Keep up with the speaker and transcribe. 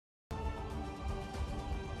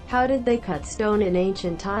How did they cut stone in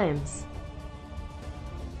ancient times?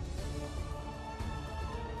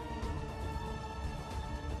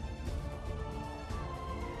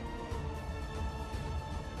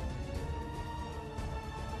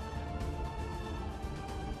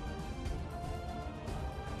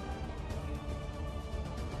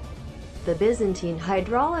 The Byzantine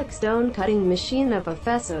hydraulic stone-cutting machine of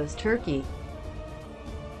Ephesus, Turkey.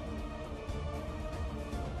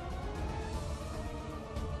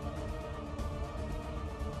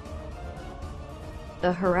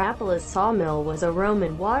 The Hierapolis sawmill was a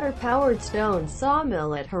Roman water-powered stone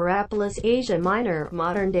sawmill at Hierapolis, Asia Minor,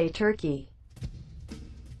 modern-day Turkey.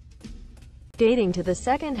 Dating to the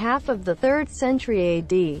second half of the 3rd century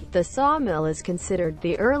AD, the sawmill is considered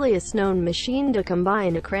the earliest known machine to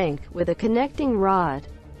combine a crank with a connecting rod.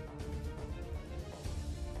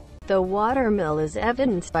 The watermill is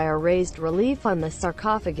evidenced by a raised relief on the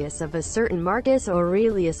sarcophagus of a certain Marcus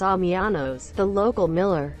Aurelius Ammianos, the local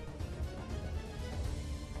miller.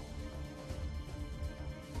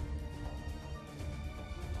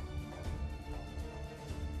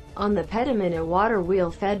 On the pediment, a water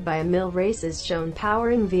wheel fed by a mill race is shown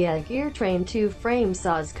powering via a gear train. 2 frame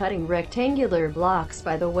saws cutting rectangular blocks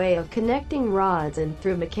by the way of connecting rods and,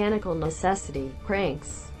 through mechanical necessity,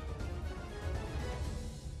 cranks.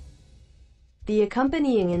 The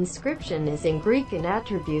accompanying inscription is in Greek and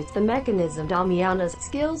attributes the mechanism to Ammianos'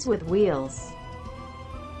 skills with wheels.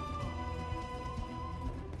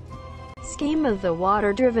 Scheme of the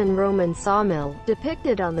water-driven Roman sawmill,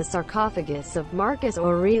 depicted on the sarcophagus of Marcus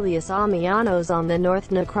Aurelius Ammianos on the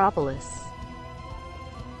North Necropolis.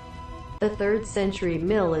 The 3rd century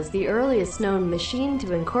mill is the earliest known machine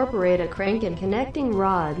to incorporate a crank and connecting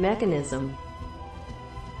rod mechanism.